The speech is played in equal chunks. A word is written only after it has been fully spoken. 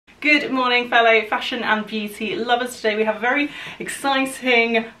Good morning, fellow fashion and beauty lovers. Today we have a very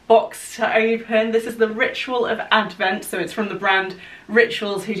exciting box to open. This is the Ritual of Advent, so it's from the brand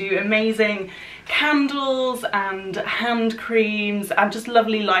Rituals, who do amazing candles and hand creams and just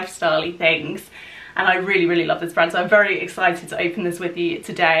lovely lifestyle-y things. And I really love this brand, so I'm very excited to open this with you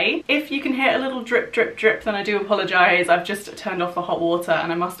today. If you can hear a little drip drip drip, then I do apologise. I've just turned off the hot water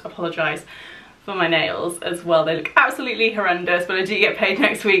and I must apologise for my nails as well. They look absolutely horrendous, but I do get paid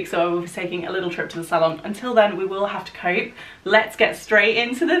next week, so I will be taking a little trip to the salon. Until then, we will have to cope. Let's get straight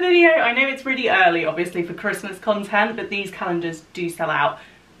into the video. I know it's really early, obviously, for Christmas content, but these calendars do sell out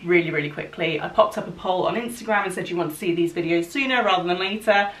really quickly. I popped up a poll on Instagram and said you want to see these videos sooner rather than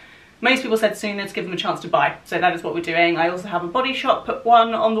later. Most people said sooner to give them a chance to buy, so that is what we're doing. I also have a Body Shop put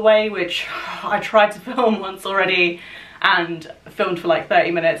one on the way, which I tried to film once already and filmed for like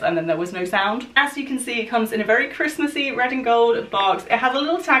 30 minutes and then there was no sound. As you can see, it comes in a very Christmassy red and gold box. It has a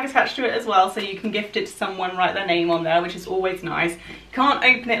little tag attached to it as well, so you can gift it to someone, write their name on there, which is always nice. You can't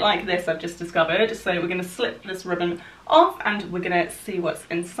open it like this, I've just discovered, so we're going to slip this ribbon off and we're going to see what's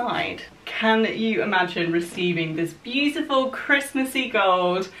inside. Can you imagine receiving this beautiful Christmassy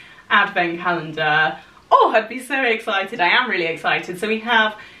gold advent calendar? Oh, I'd be so excited. I am really excited. So we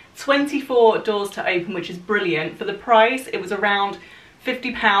have 24 doors to open, which is brilliant. For the price, it was around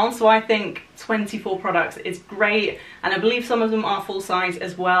 £50, so I think 24 products is great, and I believe some of them are full size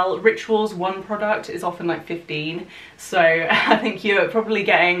as well. Rituals, one product is often like 15, so I think you're probably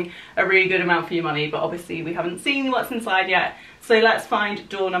getting a really good amount for your money, but obviously we haven't seen what's inside yet. So let's find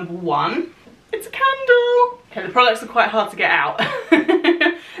door number one. It's a candle. Okay, the products are quite hard to get out.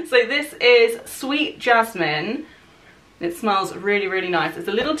 So this is Sweet Jasmine. It smells really nice. It's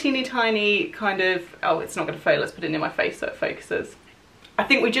a little teeny tiny kind of, oh, it's not going to focus. Let's put it in my face so it focuses. I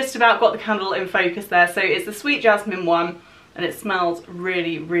think we just about got the candle in focus there. So it's the Sweet Jasmine one and it smells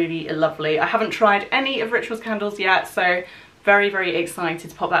really lovely. I haven't tried any of Rituals candles yet, so very excited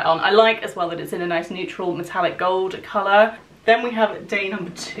to pop that on. I like as well that it's in a nice neutral metallic gold colour. Then we have day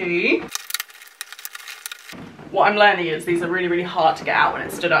number two. What I'm learning is these are really hard to get out when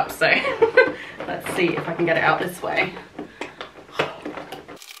it's stood up, so let's see if I can get it out this way.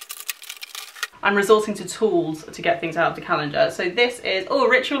 I'm resorting to tools to get things out of the calendar. So this is, oh,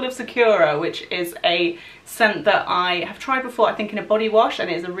 Ritual of Sakura, which is a scent that I have tried before, I think in a body wash, and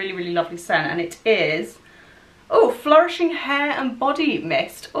it is a really lovely scent, and it is, oh, Flourishing Hair and Body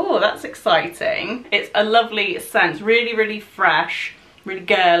Mist. Oh, that's exciting. It's a lovely scent, really fresh, really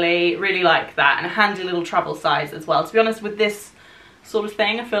girly, really like that, and a handy little travel size as well. To be honest, with this sort of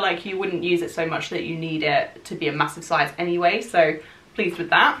thing, I feel like you wouldn't use it so much that you need it to be a massive size anyway, so pleased with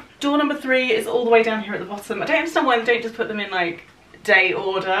that. Door number three is all the way down here at the bottom. I don't understand why they don't just put them in like day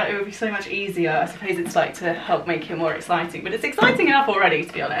order. It would be so much easier. I suppose it's like to help make it more exciting, but it's exciting enough already,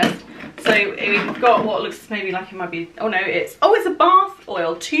 to be honest. So we've got what looks maybe like it might be, oh no, it's a bath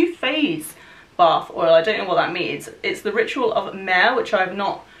oil, two-phase bath oil. I don't know what that means. It's the Ritual of Mare, which I've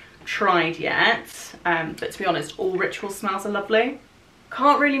not tried yet, but to be honest, all Ritual smells are lovely.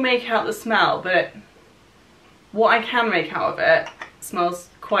 Can't really make out the smell, but what I can make out of it smells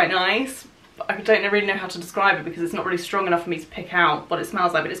quite nice. I don't really know how to describe it because it's not really strong enough for me to pick out what it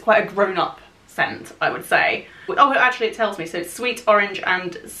smells like, but it's quite a grown-up scent, I would say. Oh, actually it tells me, so it's sweet orange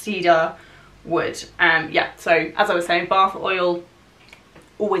and cedar wood. Yeah, so as I was saying, bath oil,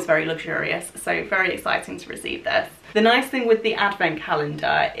 always very luxurious, so very exciting to receive this. The nice thing with the advent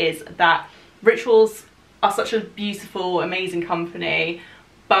calendar is that Rituals are such a beautiful, amazing company,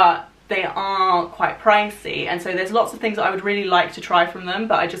 but they are quite pricey, and so there's lots of things that I would really like to try from them,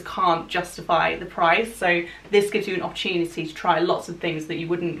 but I just can't justify the price. So this gives you an opportunity to try lots of things that you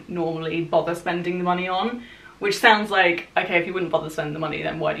wouldn't normally bother spending the money on, which sounds like, okay, if you wouldn't bother spending the money,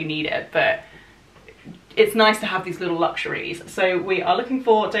 then why do you need it? But it's nice to have these little luxuries. So we are looking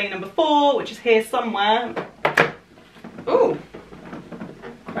for day number four, which is here somewhere. Ooh,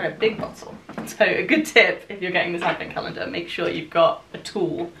 quite a big bottle. So a good tip if you're getting this advent calendar, make sure you've got a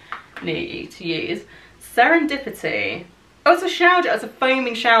tool near you to use. Serendipity. Oh, it's a shower gel. It's a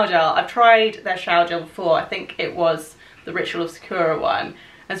foaming shower gel. I've tried their shower gel before. I think it was the Ritual of Sakura one. And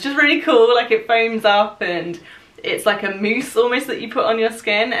it's just really cool, like it foams up and it's like a mousse almost that you put on your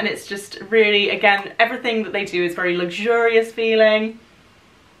skin, and it's just really, again, everything that they do is very luxurious feeling.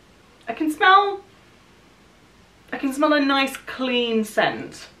 I can smell a nice clean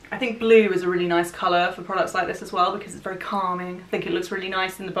scent. I think blue is a really nice colour for products like this as well because it's very calming. I think it looks really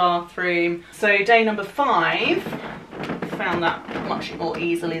nice in the bathroom. So day number five, found that much more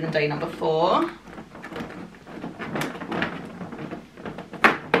easily than day number four.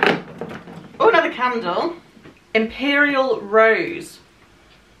 Oh, another candle. Imperial Rose.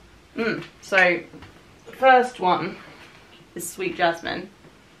 So the first one is Sweet Jasmine.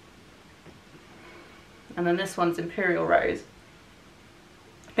 And then this one's Imperial Rose.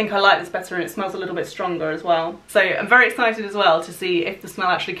 I think I like this better and it smells a little bit stronger as well. So I'm very excited as well to see if the smell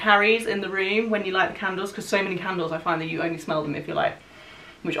actually carries in the room when you light the candles, because so many candles I find that you only smell them if you light,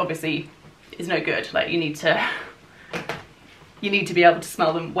 which obviously is no good. Like you need to be able to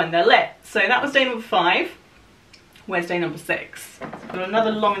smell them when they're lit. So that was day number 5. Where's day number 6? Got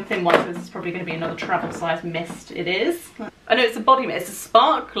another long and thin one, so this is probably going to be another travel size mist. It is. I know it's a body mist, it's a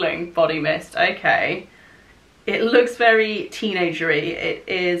sparkling body mist. Okay. It looks very teenagery.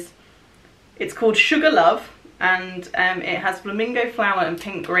 It's called Sugar Love, and it has flamingo flower and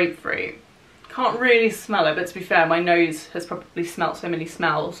pink grapefruit. Can't really smell it, but to be fair, my nose has probably smelt so many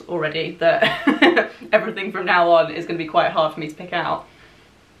smells already that everything from now on is going to be quite hard for me to pick out.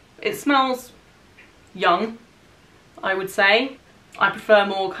 It smells young, I would say. I prefer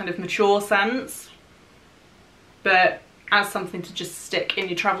more kind of mature scents, but as something to just stick in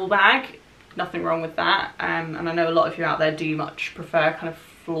your travel bag, nothing wrong with that. And I know a lot of you out there do much prefer kind of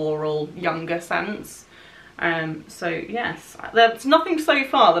floral, younger scents. So yes, there's nothing so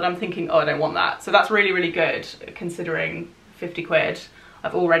far that I'm thinking, oh, I don't want that. So that's really, really good, considering 50 quid.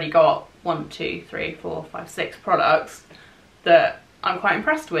 I've already got 1, 2, 3, 4, 5, 6 products that I'm quite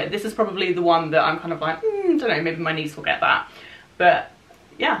impressed with. This is probably the one that I'm kind of like, don't know, maybe my niece will get that. But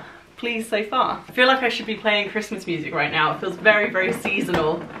yeah, pleased so far. I feel like I should be playing Christmas music right now. It feels very, very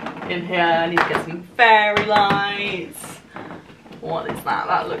seasonal in here. I need to get some fairy lights. What is that?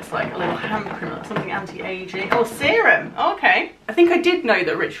 That looks like a little hand cream, like something anti-aging. Oh, serum. Oh, okay. I think I did know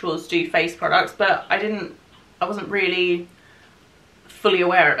that Rituals do face products, but I wasn't really fully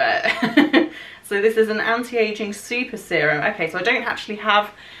aware of it. So this is an anti-aging super serum. Okay, so I don't actually have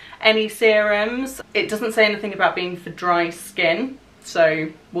any serums. It doesn't say anything about being for dry skin, so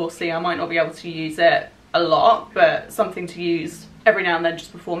we'll see. I might not be able to use it a lot, but something to use every now and then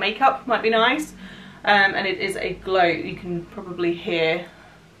just before makeup might be nice. And it is a glow. You can probably hear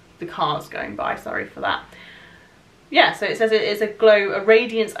the cars going by, sorry for that. Yeah, so it says it is a glow, a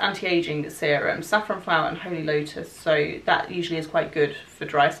radiance anti-aging serum, saffron flower and holy lotus. So that usually is quite good for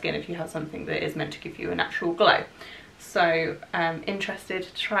dry skin if you have something that is meant to give you a natural glow. So interested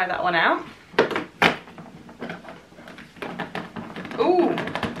to try that one out. Ooh,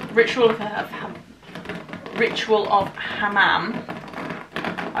 Ritual of Hammam.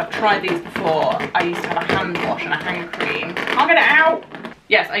 I've tried these before. I used to have a hand wash and a hand cream. Can't get it out!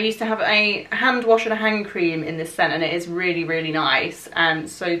 Yes, I used to have a hand wash and a hand cream in this scent, and it is really, really nice.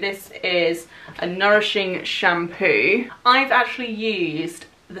 So this is a nourishing shampoo. I've actually used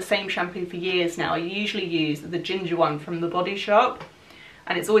the same shampoo for years now. I usually use the ginger one from the Body Shop,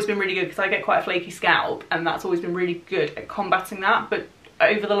 and it's always been really good because I get quite a flaky scalp, and that's always been really good at combating that. But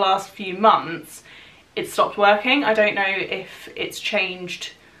over the last few months, it stopped working. I don't know if it's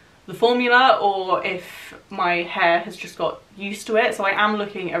changed the formula or if my hair has just got used to it. So I am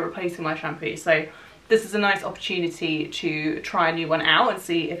looking at replacing my shampoo. So this is a nice opportunity to try a new one out and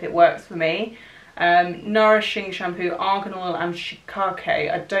see if it works for me. Nourishing shampoo, argan oil and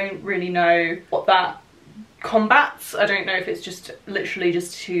shiitake. I don't really know what that combats. I don't know if it's just literally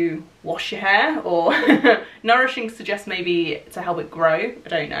just to wash your hair, or nourishing suggests maybe to help it grow. I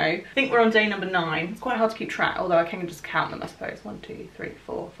don't know. I think we're on day number 9. It's quite hard to keep track, although I can just count them, I suppose. 1, 2, 3,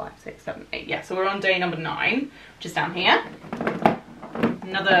 4, 5, 6, 7, 8. Yeah, so we're on day number 9, which is down here.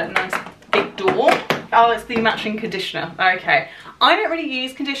 Another nice big door. Oh, it's the matching conditioner. Okay, I don't really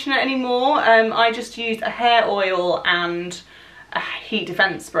use conditioner anymore. I just use a hair oil and a heat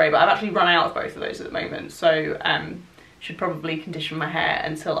defense spray, but I've actually run out of both of those at the moment, so should probably condition my hair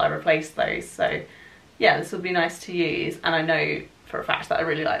until I replace those. So yeah, this will be nice to use, and I know for a fact that I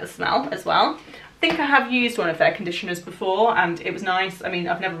really like the smell as well. I think I have used one of their conditioners before and it was nice. I mean,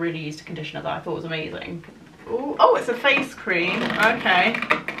 I've never really used a conditioner that I thought was amazing. Ooh, oh, it's a face cream. Okay.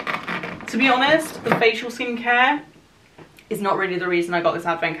 To be honest, the facial skincare is not really the reason I got this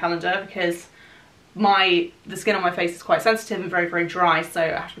advent calendar, because the skin on my face is quite sensitive and very, very dry, so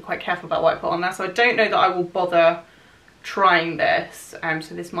I have to be quite careful about what I put on there. So I don't know that I will bother trying this,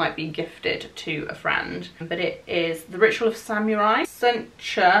 so this might be gifted to a friend. But it is the Ritual of Samurai,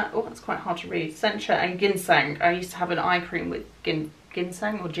 Sencha, oh that's quite hard to read, Sencha and Ginseng. I used to have an eye cream with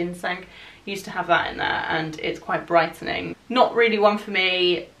ginseng or ginseng. Used to have that in there, and it's quite brightening. Not really one for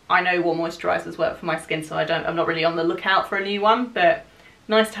me. I know what moisturisers work for my skin, so I'm not really on the lookout for a new one, but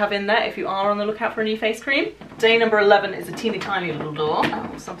nice to have in there if you are on the lookout for a new face cream. Day number 11 is a teeny tiny little door.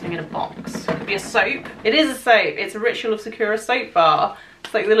 Oh, something in a box. Could be a soap. It is a soap. It's a Ritual of Sakura soap bar.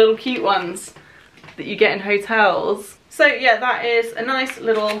 It's like the little cute ones. that you get in hotels. So yeah, that is a nice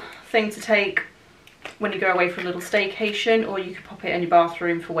little thing to take when you go away for a little staycation, or you could pop it in your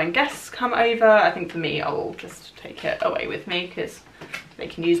bathroom for when guests come over. I think for me, I will just take it away with me because they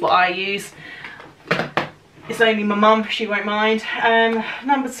can use what I use. It's only my mum, she won't mind.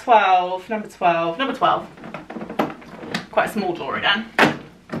 Number 12. Quite a small door again.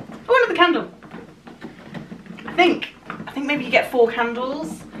 Oh, another candle. I think maybe you get 4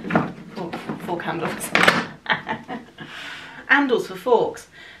 candles. Four candles. Handles for forks.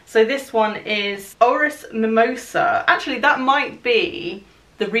 So this one is Orris Mimosa. Actually, that might be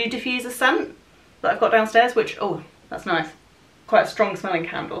the Reed Diffuser scent that I've got downstairs, which, oh, that's nice. Quite a strong smelling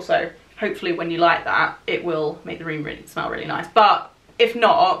candle, so hopefully when you light that, it will make the room really smell really nice. But if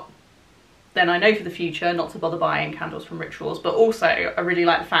not, then I know for the future not to bother buying candles from Rituals. But also, I really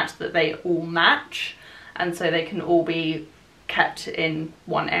like the fact that they all match, and so they can all be kept in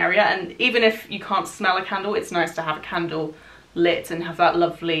one area. And even if you can't smell a candle, it's nice to have a candle lit and have that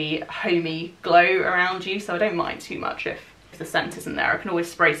lovely homey glow around you, so I don't mind too much if the scent isn't there. I can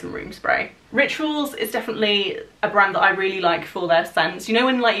always spray some room spray. Rituals is definitely a brand that I really like for their scents. You know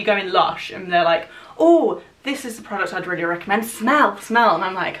when like you go in Lush and they're like, oh, this is the product I'd really recommend, smell, and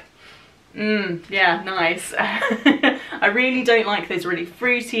I'm like, yeah, nice. I really don't like those really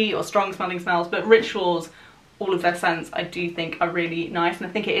fruity or strong smelling smells, but Rituals, all of their scents I do think are really nice, and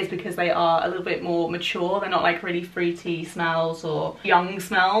I think it is because they are a little bit more mature. They're not like really fruity smells or young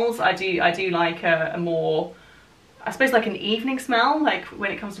smells. I do like a more, I suppose, like an evening smell, like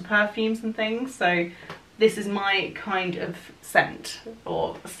when it comes to perfumes and things. So this is my kind of scent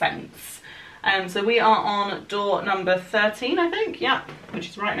or scents. So we are on door number 13, I think, yeah, which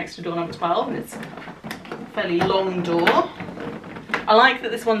is right next to door number 12, and it's a fairly long door. I like that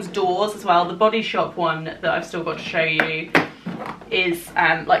this one's doors as well. The Body Shop one that I've still got to show you is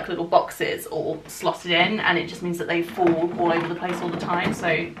like little boxes all slotted in, and it just means that they fall all over the place all the time,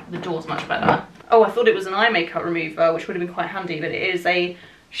 so the door's much better. Oh, I thought it was an eye makeup remover, which would have been quite handy, but it is a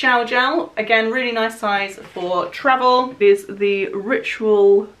shower gel. Again, really nice size for travel. It is the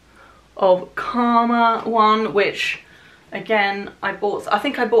Ritual of Karma one, which again I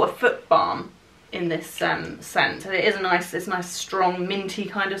think I bought a foot balm in this scent, and it is it's a nice strong minty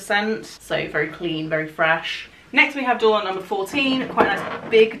kind of scent, so very clean, very fresh. Next we have door number 14, quite a nice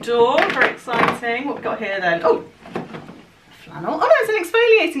big door, very exciting. What we got here then? Oh, flannel. Oh no, it's an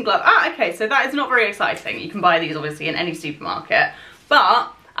exfoliating glove. Ah, okay, so that is not very exciting. You can buy these obviously in any supermarket,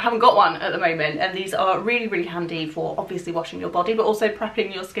 but I haven't got one at the moment, and these are really, really handy for obviously washing your body, but also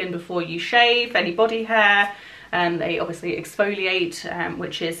prepping your skin before you shave any body hair. They obviously exfoliate,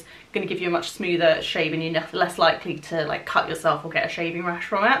 which is going to give you a much smoother shave, and you're less likely to like cut yourself or get a shaving rash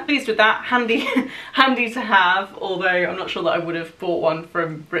from it. Pleased with that, handy to have, although I'm not sure that I would have bought one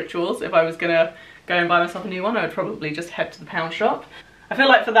from Rituals. If I was going to go and buy myself a new one, I would probably just head to the pound shop. I feel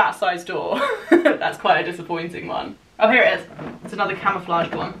like for that size door, that's quite a disappointing one. Oh, here it is. It's another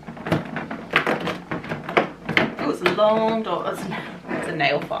camouflaged one. Oh, it's a long door. It's a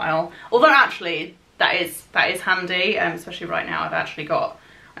nail file. Although actually, that is handy, especially right now.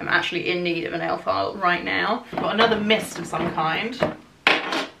 I'm actually in need of a nail file right now. I've got another mist of some kind.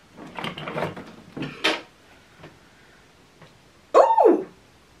 Ooh!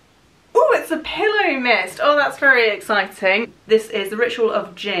 Ooh, it's a pillow mist. Oh, that's very exciting. This is the Ritual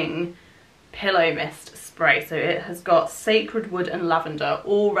of Jing pillow mist spray. So it has got sacred wood and lavender.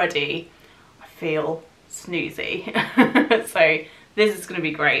 Already, I feel snoozy. So this is going to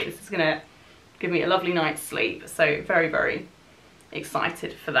be great. This is going to give me a lovely night's sleep, so very, very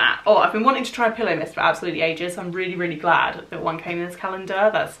excited for that. Oh, I've been wanting to try a pillow mist for absolutely ages. I'm really, really glad that one came in this calendar.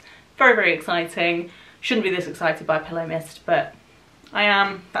 That's very, very exciting. Shouldn't be this excited by pillow mist, but I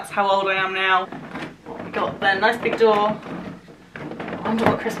am. That's how old I am now. What we got there? Nice big door. I wonder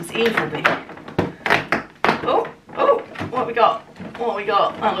what Christmas Eve will be. Oh, what we got? What we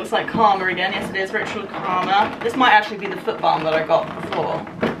got? That looks like Karma again. Yes, it is Ritual Karma. This might actually be the foot balm that I got before.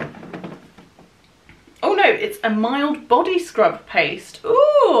 Oh no, it's a mild body scrub paste.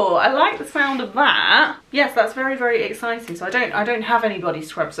 Ooh, I like the sound of that. Yes, that's very, very exciting. So I don't have any body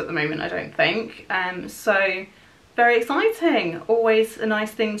scrubs at the moment, I don't think. So very exciting. Always a nice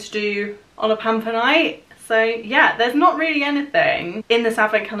thing to do on a pamper night. So yeah, there's not really anything in this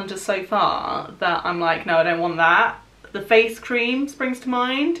advent calendar so far that I'm like, no, I don't want that. The face cream springs to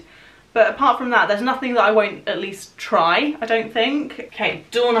mind. But apart from that, there's nothing that I won't at least try, I don't think. Okay,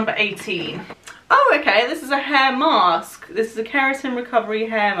 door number 18. Oh, okay, this is a hair mask. This is a keratin recovery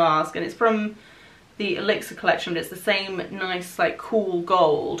hair mask, and it's from the Elixir collection, but it's the same nice, like, cool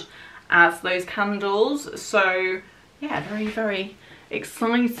gold as those candles. So, yeah, very, very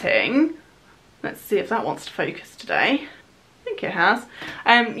exciting. Let's see if that wants to focus today. I think it has.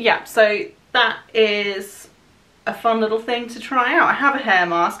 Yeah, so that is a fun little thing to try out. I have a hair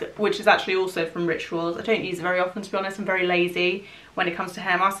mask, which is actually also from Rituals. I don't use it very often, to be honest. I'm very lazy when it comes to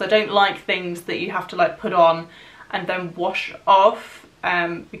hair masks. I don't like things that you have to like put on and then wash off,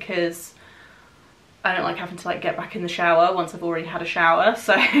 because I don't like having to like get back in the shower once I've already had a shower.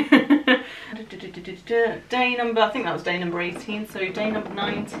 So day number, I think that was day number 18, so day number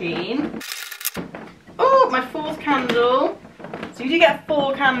 19. Oh, my 4th candle. So you do get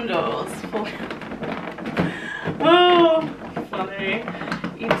 4 candles. Oh, funny.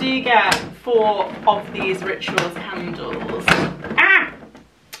 You do get 4 of these Rituals candles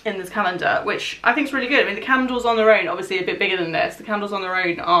in this calendar, which I think is really good. I mean, the candles on their own, obviously a bit bigger than this. The candles on their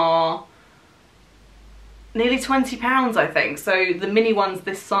own are nearly £20, I think. So the mini ones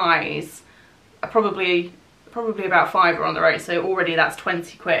this size are probably about £5 on their own. So already that's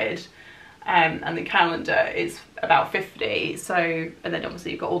 20 quid. And the calendar is about 50, so, and then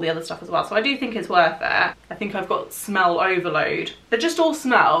obviously you've got all the other stuff as well, so I do think it's worth it. I think I've got smell overload. They just all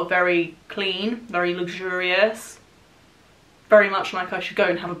smell very clean, very luxurious, very much like I should go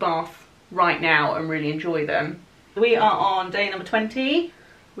and have a bath right now and really enjoy them. We are on day number 20,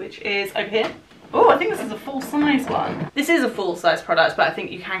 which is over here. Oh, I think this is a full-size one. This is a full-size product, but I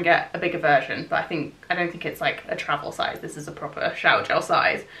think you can get a bigger version, but I don't think it's like a travel size. This is a proper shower gel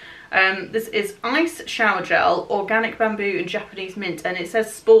size. This is Ice Shower Gel, Organic Bamboo and Japanese Mint, and it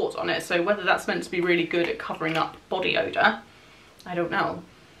says Sport on it, so whether that's meant to be really good at covering up body odour, I don't know.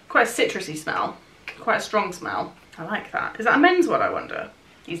 Quite a citrusy smell, quite a strong smell. I like that. Is that a men's one, I wonder?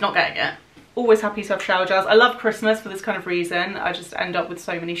 He's not getting it. Always happy to have shower gels. I love Christmas for this kind of reason. I just end up with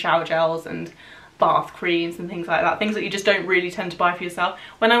so many shower gels and bath creams and things like that. Things that you just don't really tend to buy for yourself.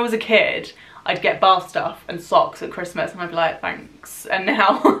 When I was a kid, I'd get bath stuff and socks at Christmas and I'd be like, thanks. And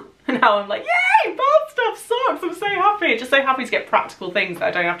now... Now I'm like, yay, bath stuff, socks, I'm so happy. Just so happy to get practical things that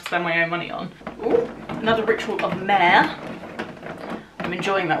I don't have to spend my own money on. Ooh, another Ritual of Mare. I'm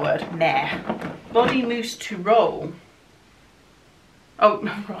enjoying that word, mare. Body mousse to roll.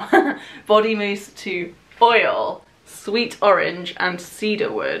 Oh, body mousse to oil, sweet orange and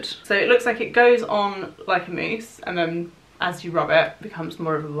cedar wood. So it looks like it goes on like a mousse and then as you rub it, it becomes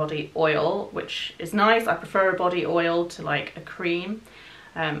more of a body oil, which is nice. I prefer a body oil to like a cream.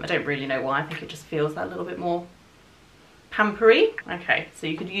 I don't really know why, I think it just feels that little bit more pampery. Okay, so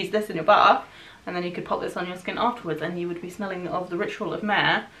you could use this in your bath and then you could pop this on your skin afterwards and you would be smelling of the Ritual of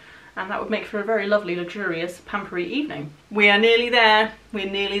Mare, and that would make for a very lovely, luxurious, pampery evening. We are nearly there. We're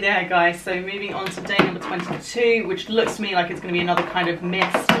nearly there, guys. So moving on to day number 22, which looks to me like it's going to be another kind of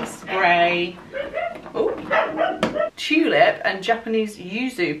mist spray. Ooh. Tulip and Japanese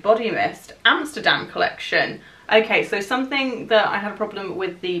Yuzu Body Mist Amsterdam collection. Okay, so something that I had a problem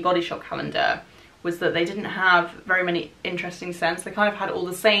with the Body Shop calendar was that they didn't have very many interesting scents. They kind of had all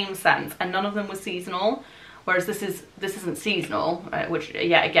the same scents and none of them were seasonal, whereas this isn't seasonal, which,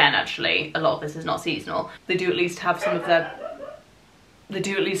 yeah, again, actually, a lot of this is not seasonal. They do at least have some of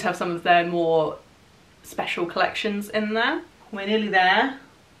their more special collections in there. We're nearly there.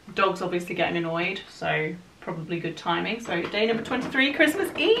 Dog's obviously getting annoyed, so probably good timing. So day number 23,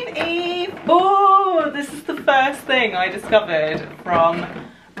 Christmas Eve. Oh, this is the first thing I discovered from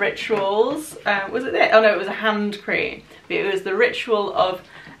Rituals. Was it this? Oh no, it was a hand cream. But it was the Ritual of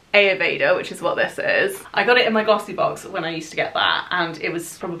Ayurveda, which is what this is. I got it in my glossy box when I used to get that, and it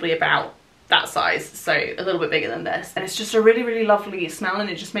was probably about that size, so a little bit bigger than this. And it's just a really, really lovely smell, and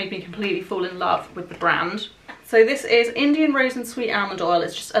it just made me completely fall in love with the brand. So this is Indian Rose and Sweet Almond Oil.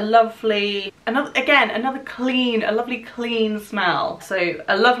 It's just a lovely, a lovely clean smell. So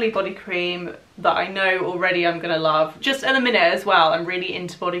a lovely body cream that I know already I'm gonna love. Just at the minute as well, I'm really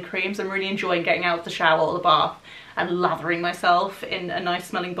into body creams. I'm really enjoying getting out of the shower or the bath and lathering myself in a nice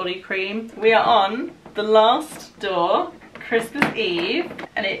smelling body cream. We are on the last door, Christmas Eve,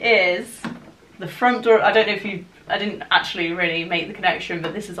 and it is the front door. I don't know if I didn't actually really make the connection,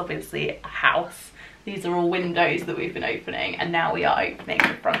 but this is obviously a house. These are all windows that we've been opening, and now we are opening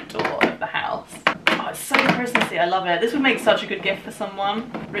the front door of the house. Oh, it's so Christmassy, I love it. This would make such a good gift for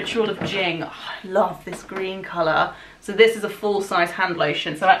someone. Ritual of Jing. Oh, I love this green colour. So this is a full-size hand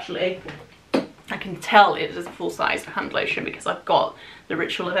lotion. So actually, I can tell it is a full-size hand lotion because I've got the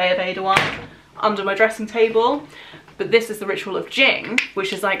Ritual of Ayurveda one under my dressing table. But this is the Ritual of Jing,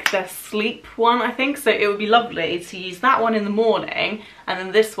 which is like their sleep one, I think. So it would be lovely to use that one in the morning, and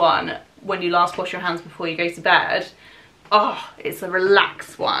then this one when you last wash your hands before you go to bed. Oh, it's a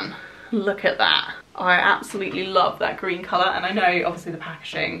relaxed one. Look at that. I absolutely love that green colour, and I know obviously the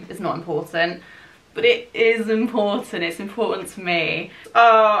packaging is not important, but it is important. It's important to me.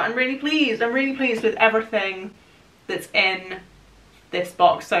 Oh, I'm really pleased with everything that's in this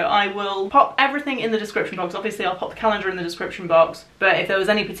box. So I will pop everything in the description box. Obviously I'll pop the calendar in the description box, but if there was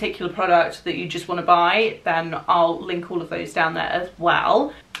any particular product that you just want to buy, then I'll link all of those down there as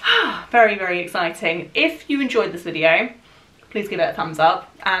well. Very, very exciting. If you enjoyed this video, please give it a thumbs up,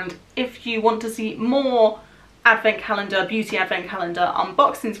 and if you want to see more advent calendar, beauty advent calendar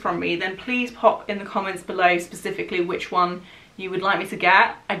unboxings from me, then please pop in the comments below specifically which one you would like me to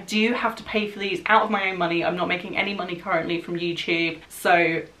get. I do have to pay for these out of my own money. I'm not making any money currently from YouTube,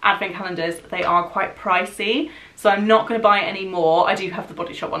 so advent calendars, they are quite pricey, so I'm not going to buy any more. I do have the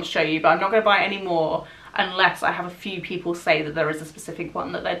Body Shop one to show you, but I'm not going to buy any more unless I have a few people say that there is a specific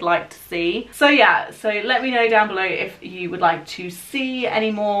one that they'd like to see. So yeah, so let me know down below if you would like to see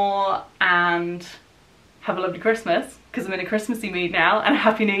any more, and have a lovely Christmas, because I'm in a Christmassy mood now, and a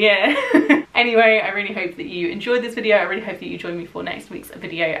Happy New Year. Anyway, I really hope that you enjoyed this video. I really hope that you join me for next week's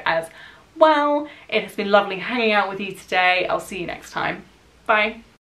video as well. It has been lovely hanging out with you today. I'll see you next time. Bye.